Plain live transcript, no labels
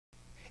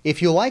If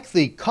you like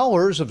the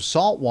colors of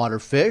saltwater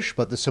fish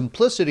but the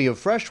simplicity of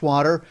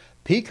freshwater,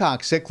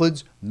 Peacock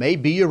Cichlids may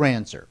be your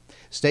answer.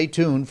 Stay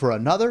tuned for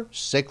another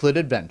Cichlid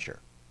adventure.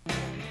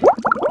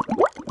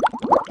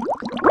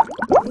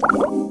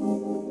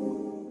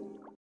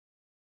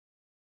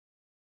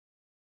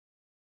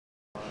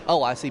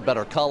 Oh, I see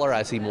better color,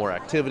 I see more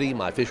activity,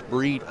 my fish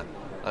breed.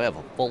 I have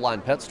a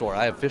full-line pet store.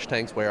 I have fish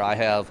tanks where I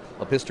have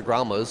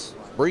apistogrammas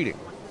breeding.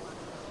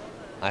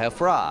 I have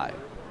fry.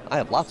 I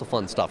have lots of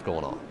fun stuff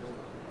going on.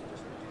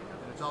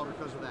 And it's all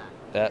because of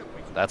that?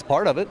 That's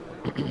part of it.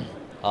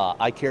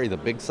 I carry the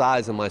big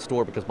size in my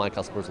store because my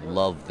customers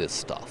love this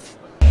stuff.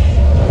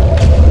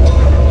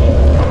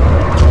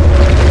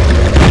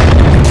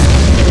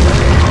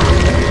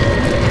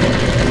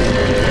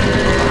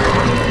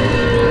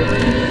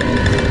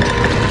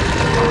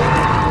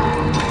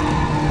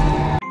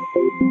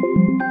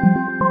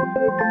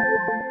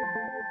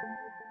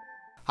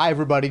 Hi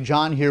everybody,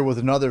 John here with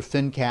another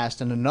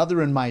Fincast and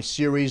another in my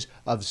series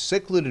of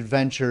Cichlid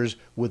Adventures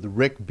with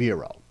Rick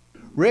Biro.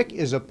 Rick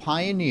is a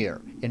pioneer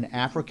in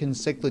African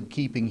cichlid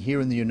keeping here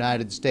in the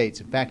United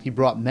States. In fact, he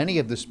brought many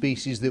of the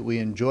species that we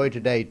enjoy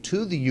today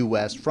to the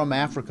U.S. from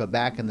Africa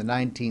back in the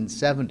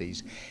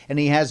 1970s. And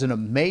he has an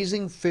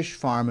amazing fish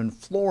farm in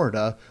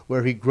Florida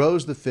where he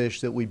grows the fish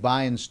that we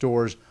buy in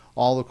stores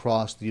all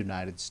across the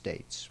United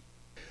States.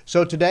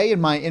 So today in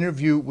my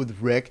interview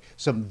with Rick,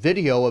 some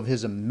video of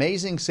his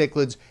amazing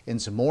cichlids and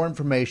some more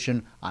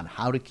information on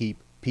how to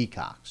keep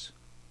peacocks.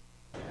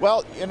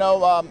 Well, you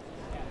know,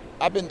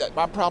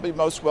 I'm probably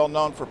most well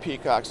known for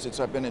peacocks since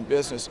I've been in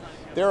business.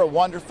 They're a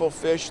wonderful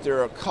fish.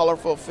 They're a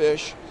colorful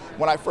fish.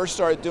 When I first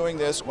started doing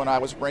this, when I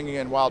was bringing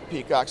in wild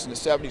peacocks in the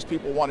 70s,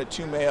 people wanted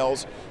 2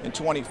 males and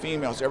 20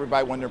 females.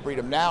 Everybody wanted to breed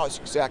them. Now it's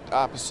the exact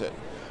opposite.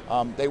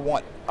 They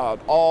want an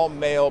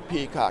all-male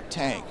peacock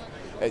tank.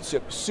 It's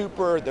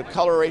super, the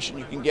coloration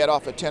you can get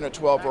off of 10 or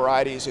 12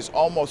 varieties is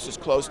almost as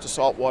close to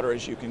saltwater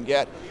as you can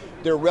get.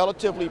 They're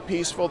relatively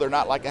peaceful. They're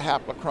not like a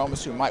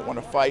haplochromis who might want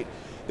to fight.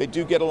 They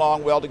do get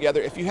along well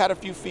together. If you had a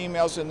few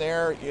females in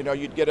there, you know,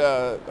 you'd get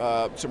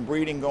some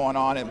breeding going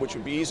on, which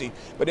would be easy.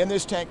 But in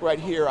this tank right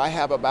here, I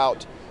have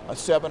about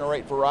 7 or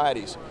 8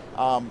 varieties.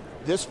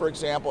 This, for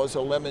example, is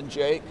a lemon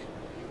jake.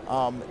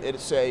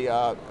 It's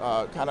a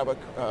kind of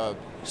a,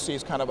 see,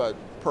 it's kind of a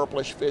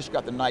purplish fish,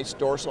 got the nice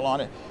dorsal on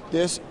it.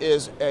 This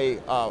is a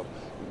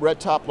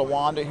red top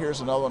Lawanda. Here's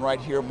another one right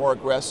here, more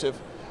aggressive.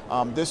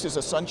 This is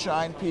a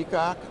sunshine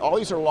peacock. All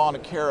these are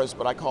Aulonacaras,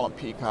 but I call them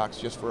peacocks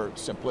just for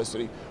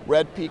simplicity.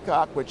 Red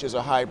peacock, which is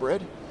a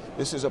hybrid.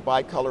 This is a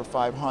bicolor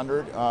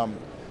 500.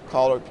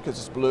 Color because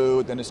it's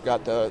blue, then it's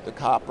got the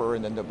copper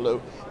and then the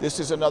blue. This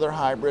is another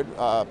hybrid,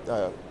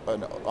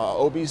 an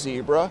OB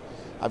zebra.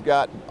 I've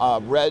got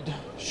red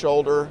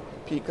shoulder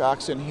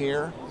peacocks in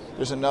here.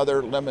 There's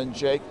another lemon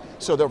jake.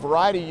 So the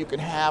variety you can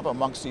have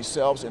amongst these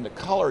selves and the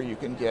color you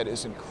can get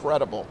is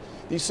incredible.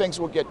 These things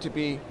will get to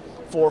be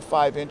 4 or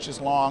 5 inches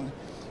long.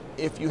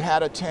 If you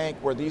had a tank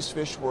where these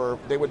fish were,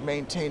 they would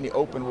maintain the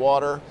open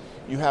water.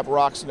 You have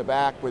rocks in the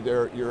back with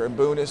your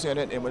imbunas in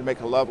it, it would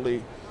make a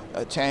lovely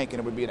tank, and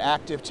it would be an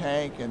active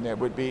tank, and there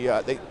would be,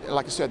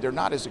 like I said, they're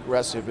not as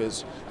aggressive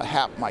as a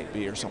hap might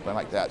be or something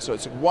like that. So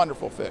it's a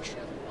wonderful fish.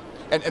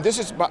 And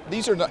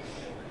these are the,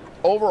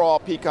 overall,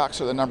 peacocks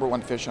are the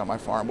 #1 fish on my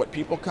farm. What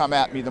people come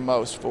at me the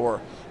most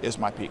for is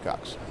my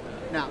peacocks.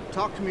 Now,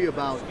 talk to me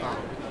about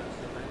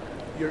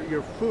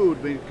your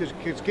food,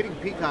 because getting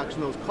peacocks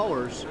in those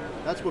colors,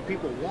 that's what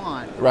people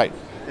want. Right.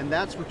 And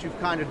that's what you've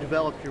kind of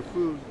developed your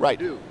food right.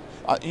 to do.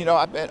 You know,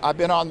 I've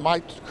been on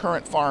my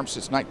current farm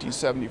since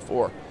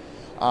 1974.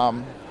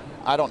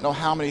 I don't know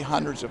how many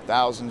hundreds of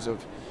thousands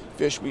of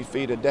fish we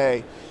feed a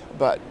day,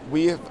 but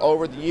we have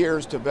over the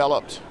years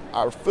developed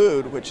our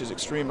food, which is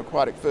extreme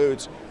aquatic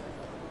foods.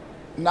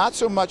 Not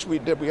so much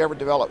did we ever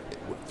develop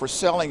for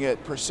selling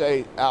it per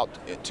se out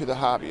to the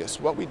hobbyists.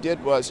 What we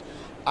did was,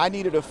 I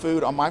needed a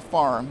food on my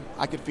farm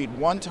I could feed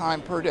 1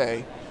 time per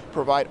day,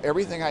 provide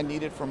everything I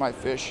needed for my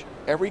fish,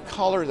 every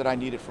color that I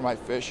needed for my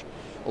fish.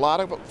 A lot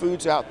of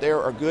foods out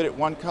there are good at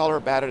one color,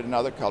 bad at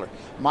another color.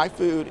 My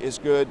food is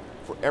good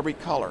for every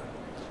color.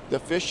 The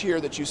fish here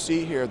that you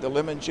see here, the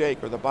lemon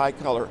jake or the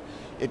bicolor,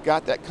 it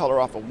got that color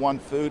off of one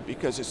food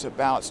because it's a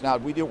balance. Now,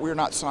 we're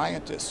not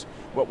scientists.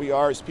 What we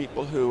are is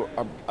people who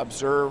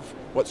observe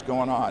what's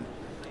going on.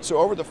 So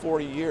over the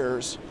 40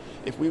 years,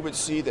 if we would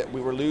see that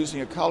we were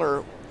losing a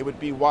color, it would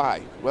be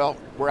why? Well,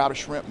 we're out of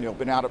shrimp meal,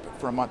 been out of it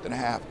for a month and a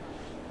half.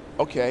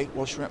 Okay,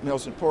 well, shrimp meal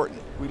is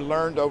important. We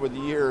learned over the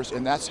years,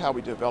 and that's how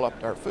we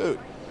developed our food.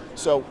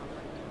 So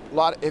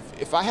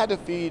if I had to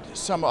feed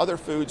some other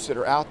foods that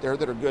are out there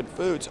that are good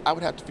foods, I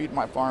would have to feed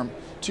my farm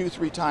 2 or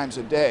 3 times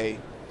a day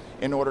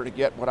in order to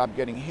get what I'm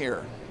getting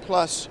here.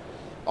 Plus,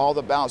 all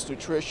the balanced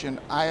nutrition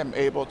I am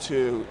able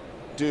to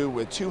do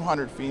with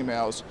 200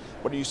 females,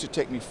 what it used to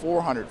take me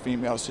 400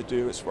 females to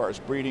do as far as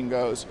breeding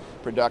goes,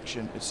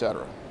 production,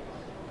 etc.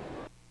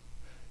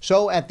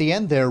 So at the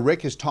end there,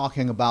 Rick is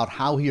talking about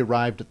how he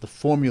arrived at the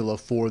formula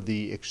for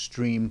the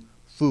extreme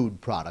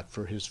food product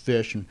for his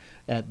fish and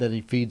that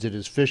he feeds at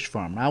his fish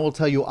farm. And I will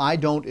tell you, I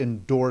don't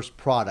endorse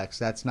products.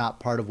 That's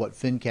not part of what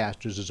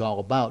Fincasters is all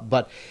about.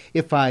 But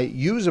if I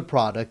use a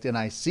product and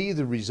I see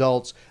the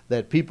results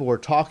that people are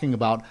talking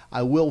about,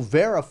 I will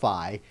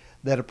verify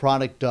that a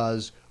product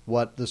does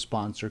what the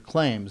sponsor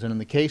claims. And in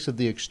the case of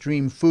the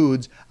extreme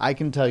foods, I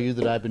can tell you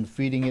that I've been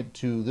feeding it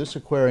to this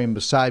aquarium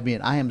beside me,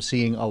 and I am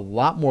seeing a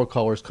lot more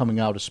colors coming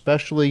out,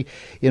 especially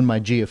in my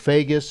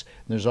geophagus.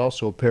 There's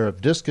also a pair of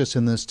discus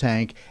in this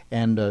tank,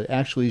 and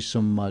actually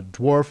some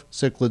dwarf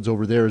cichlids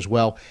over there as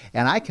well.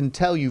 And I can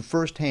tell you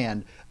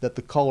firsthand that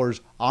the colors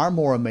are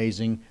more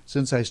amazing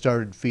since I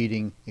started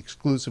feeding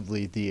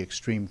exclusively the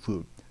extreme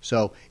food.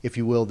 So, if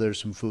you will,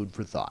 there's some food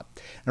for thought.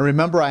 And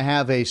remember, I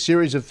have a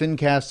series of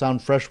Fincasts on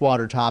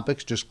freshwater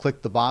topics. Just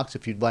click the box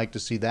if you'd like to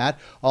see that.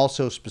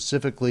 Also,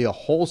 specifically, a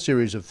whole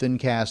series of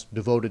Fincasts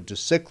devoted to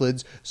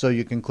cichlids, so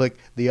you can click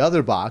the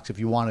other box if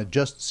you want to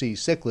just see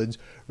cichlids.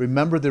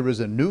 Remember, there is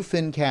a new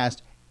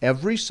Fincast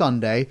every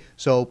Sunday,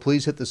 so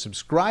please hit the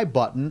subscribe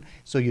button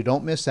so you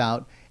don't miss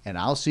out, and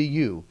I'll see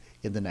you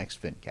in the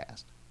next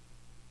Fincast.